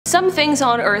Some things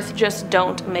on Earth just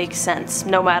don't make sense,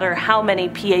 no matter how many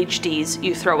PhDs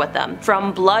you throw at them.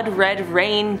 From blood-red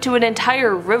rain to an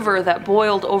entire river that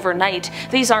boiled overnight,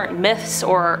 these aren't myths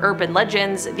or urban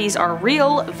legends, these are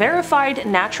real, verified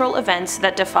natural events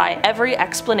that defy every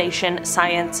explanation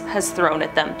science has thrown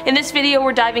at them. In this video,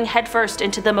 we're diving headfirst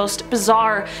into the most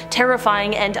bizarre,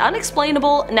 terrifying, and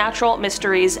unexplainable natural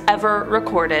mysteries ever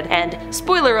recorded, and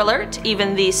spoiler alert,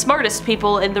 even the smartest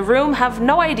people in the room have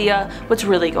no idea what's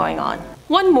really going on.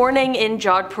 One morning in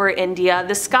Jodhpur, India,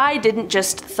 the sky didn't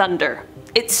just thunder,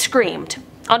 it screamed.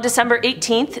 On December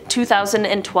 18th,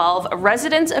 2012,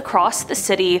 residents across the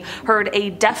city heard a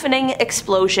deafening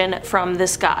explosion from the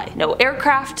sky. No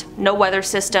aircraft, no weather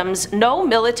systems, no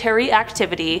military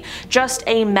activity, just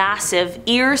a massive,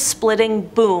 ear-splitting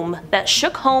boom that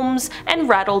shook homes and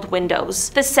rattled windows.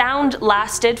 The sound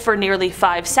lasted for nearly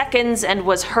 5 seconds and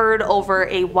was heard over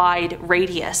a wide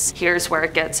radius. Here's where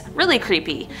it gets really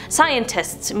creepy.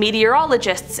 Scientists,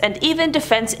 meteorologists, and even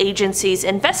defense agencies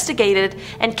investigated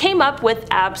and came up with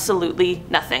absolutely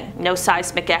nothing. No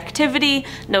seismic activity,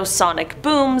 no sonic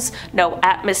booms, no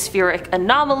atmospheric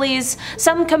anomalies.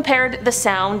 Some compared the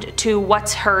sound to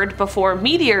what's heard before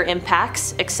meteor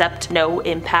impacts, except no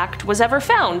impact was ever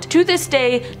found. To this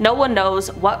day, no one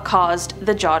knows what caused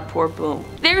the Jodhpur boom.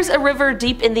 There's a river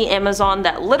deep in the Amazon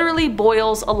that literally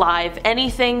boils alive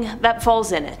anything that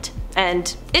falls in it.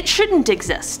 And it shouldn't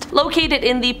exist. Located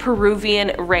in the Peruvian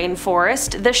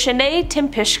rainforest, the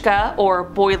Timpishka, or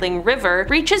boiling river,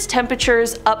 reaches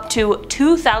temperatures up to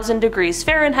 2000 degrees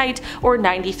Fahrenheit or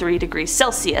 93 degrees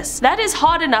Celsius. That is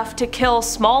hot enough to kill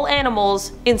small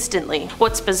animals instantly.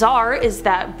 What's bizarre is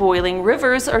that boiling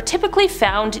rivers are typically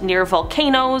found near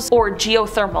volcanoes or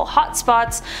geothermal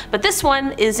hotspots, but this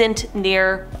one isn't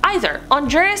near either.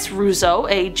 Andreas Russo,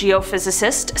 a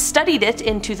geophysicist, studied it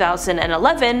in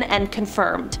 2011 and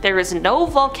confirmed there is no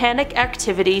volcanic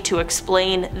activity to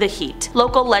explain the heat.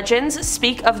 Local legends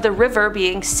speak of the river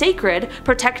being sacred,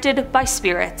 protected by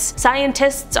spirits.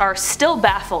 Scientists are still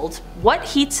baffled. What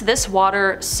heats this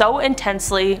water so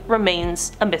intensely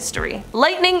remains a mystery.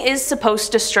 Lightning is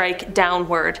supposed to strike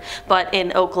downward, but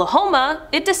in Oklahoma,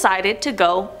 it decided to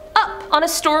go up. On a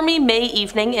stormy May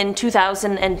evening in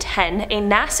 2010, a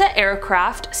NASA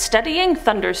aircraft studying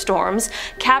thunderstorms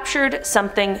captured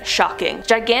something shocking.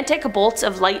 Gigantic bolts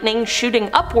of lightning shooting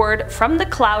upward from the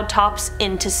cloud tops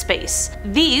into space.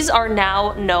 These are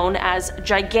now known as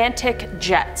gigantic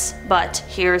jets, but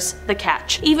here's the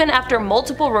catch. Even after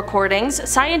multiple recordings,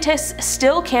 scientists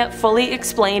still can't fully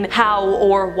explain how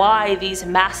or why these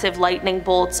massive lightning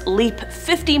bolts leap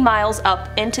 50 miles up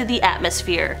into the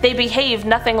atmosphere. They behave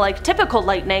nothing like typical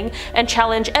lightning and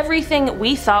challenge everything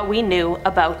we thought we knew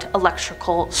about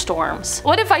electrical storms.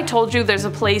 What if I told you there's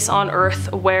a place on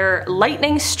Earth where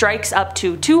lightning strikes up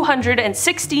to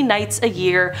 260 nights a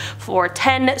year for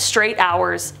 10 straight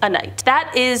hours a night?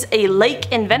 That is a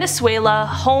lake in Venezuela,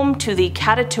 home to the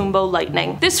Catatumbo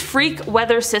lightning. This freak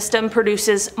weather system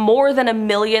produces more than 1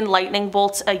 million lightning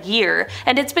bolts a year,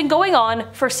 and it's been going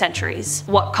on for centuries.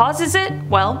 What causes it?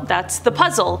 Well, that's the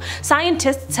puzzle.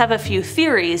 Scientists have a few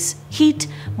theories: heat,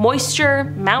 moisture,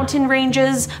 mountain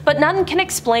ranges, but none can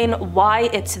explain why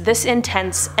it's this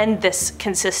intense and this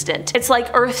consistent. It's like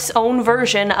Earth's own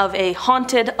version of a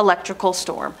haunted electrical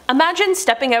storm. Imagine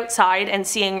stepping outside and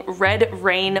seeing red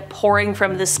rain pouring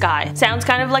from the sky. Sounds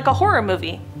kind of like a horror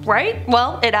movie, right?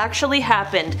 Well, it actually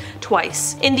happened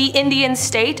twice. In the Indian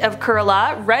state of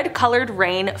Kerala, red-colored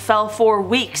rain fell for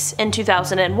weeks in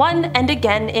 2001 and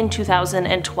again in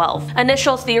 2012.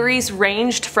 Initial theories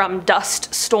ranged from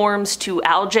dust storms to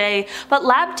algae, but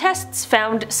lab tests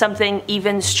found something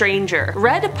even stranger.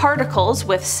 Red particles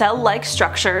with cell-like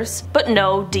structures, but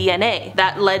no DNA.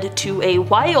 That led to a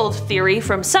wild theory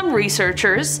from some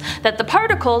researchers that the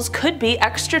particles could be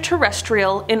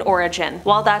extraterrestrial in origin.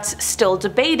 While that's still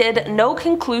debated, no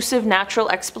conclusive natural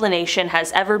explanation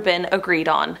has ever been agreed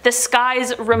on. The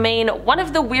skies remain one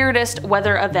of the weirdest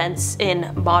weather events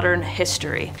in modern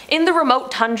history. In the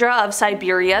remote tundra of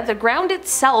Siberia, the ground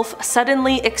itself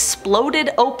suddenly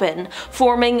exploded open,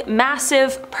 forming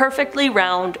massive, perfectly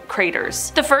round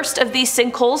craters. The first of these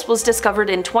sinkholes was discovered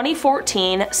in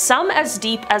 2014, some as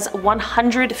deep as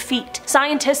 100 feet.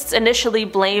 Scientists initially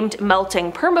blamed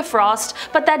melting permafrost,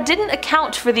 but that didn't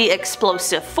account for the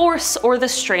explosive force or the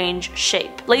strange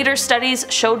shape. Later studies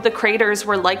showed the craters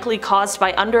were likely caused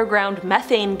by underground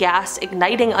methane gas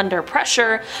igniting under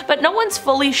pressure, but no one's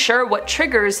fully sure what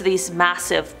triggers these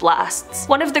massive blasts.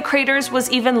 One of the craters was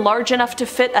even large enough to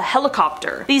fit a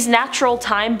helicopter. These natural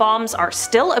time bombs are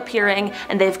still appearing,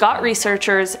 and they've got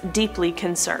researchers deeply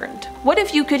concerned. What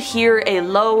if you could hear a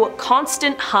low,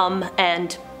 constant hum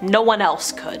and no one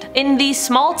else could. In the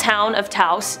small town of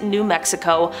Taos, New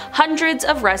Mexico, hundreds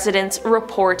of residents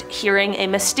report hearing a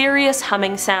mysterious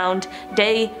humming sound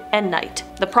day and night.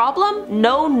 The problem?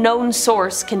 No known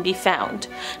source can be found.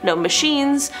 No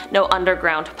machines, no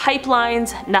underground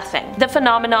pipelines, nothing. The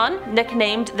phenomenon,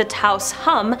 nicknamed the Taos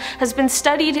hum, has been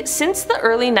studied since the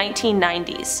early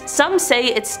 1990s. Some say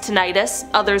it's tinnitus,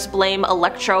 others blame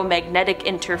electromagnetic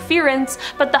interference,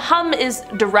 but the hum is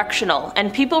directional,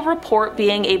 and people report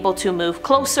being able to move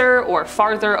closer or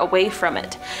farther away from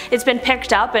it. It's been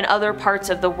picked up in other parts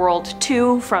of the world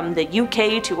too, from the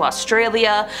UK to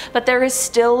Australia, but there is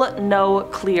still no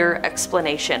clear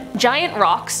explanation. Giant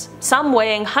rocks, some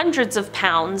weighing hundreds of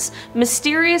pounds,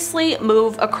 mysteriously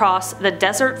move across the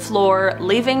desert floor,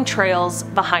 leaving trails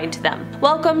behind them.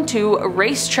 Welcome to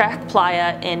Racetrack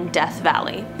Playa in Death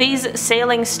Valley. These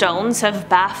sailing stones have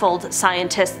baffled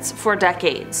scientists for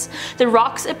decades. The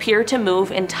rocks appear to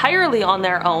move entirely on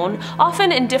their own,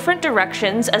 often in different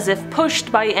directions as if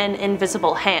pushed by an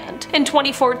invisible hand. In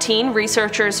 2014,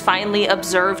 researchers finally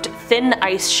observed thin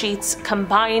ice sheets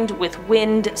combined with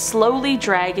wind slowly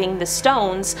dragging the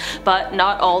stones, but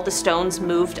not all the stones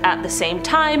moved at the same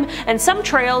time, and some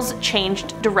trails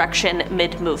changed direction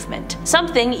mid-movement.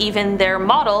 Something even their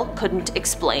model couldn't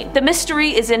explain. The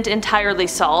mystery isn't entirely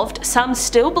solved. Some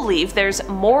still believe there's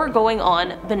more going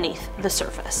on beneath the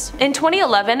surface. In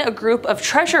 2011, a group of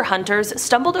treasure hunters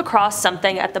stumbled across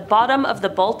something at the bottom of the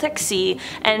Baltic Sea,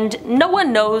 and no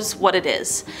one knows what it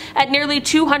is. At nearly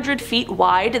 200 feet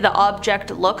wide, the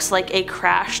object looks like a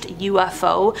crashed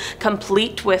UFO,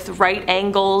 complete with right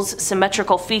angles,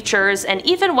 symmetrical features, and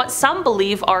even what some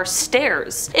believe are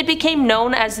stairs. It became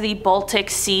known as the Baltic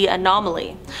Sea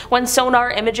anomaly. When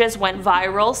sonar images went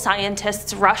viral,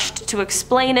 scientists rushed to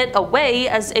explain it away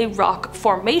as a rock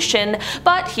formation,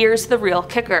 but here's the real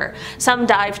kicker. Some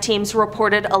dive teams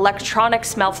reported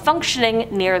electronics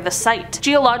malfunctioning near the site.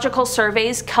 Geological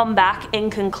surveys come back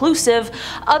inconclusive,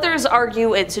 others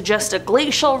argue it's just a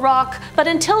glacial rock, but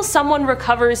until someone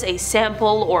recovers a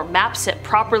sample or maps it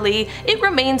properly, it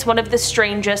remains one of the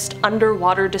strangest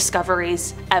underwater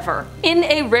discoveries ever. In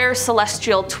a rare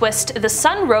celestial twist, the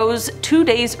sun rose 2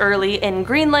 days early in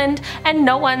Greenland, and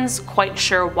no one's quite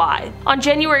sure why. On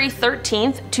January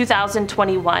 13th,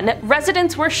 2021,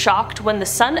 residents were shocked when the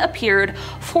sun appeared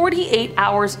 48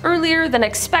 hours earlier than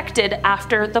expected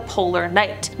after the polar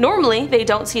night. Normally, they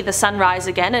don't see the sunrise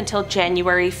again until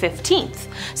January 15th.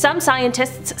 Some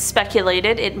scientists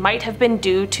speculated it might have been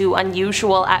due to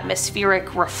unusual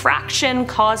atmospheric refraction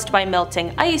caused by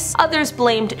melting ice, others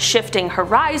blamed shifting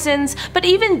horizons, but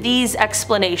even these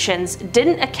explanations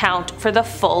didn't account for the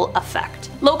full effect.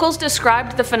 Locals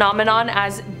described the phenomenon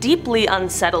as deeply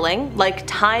unsettling, like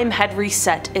time had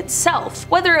reset itself.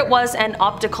 Whether it was an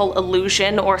optical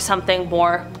illusion or something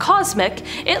more cosmic,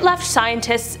 it left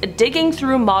scientists digging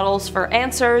through models for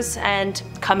answers and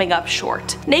coming up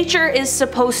short. Nature is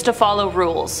supposed to follow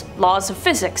rules, laws of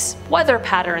physics, weather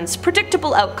patterns,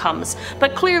 predictable outcomes,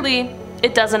 but clearly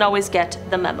it doesn't always get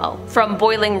the memo. From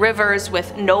boiling rivers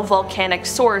with no volcanic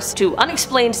source to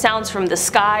unexplained sounds from the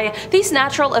sky, these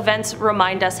natural events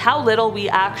remind us how little we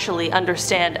actually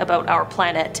understand about our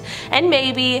planet. And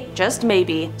maybe, just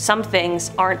maybe, some things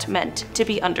aren't meant to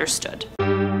be understood.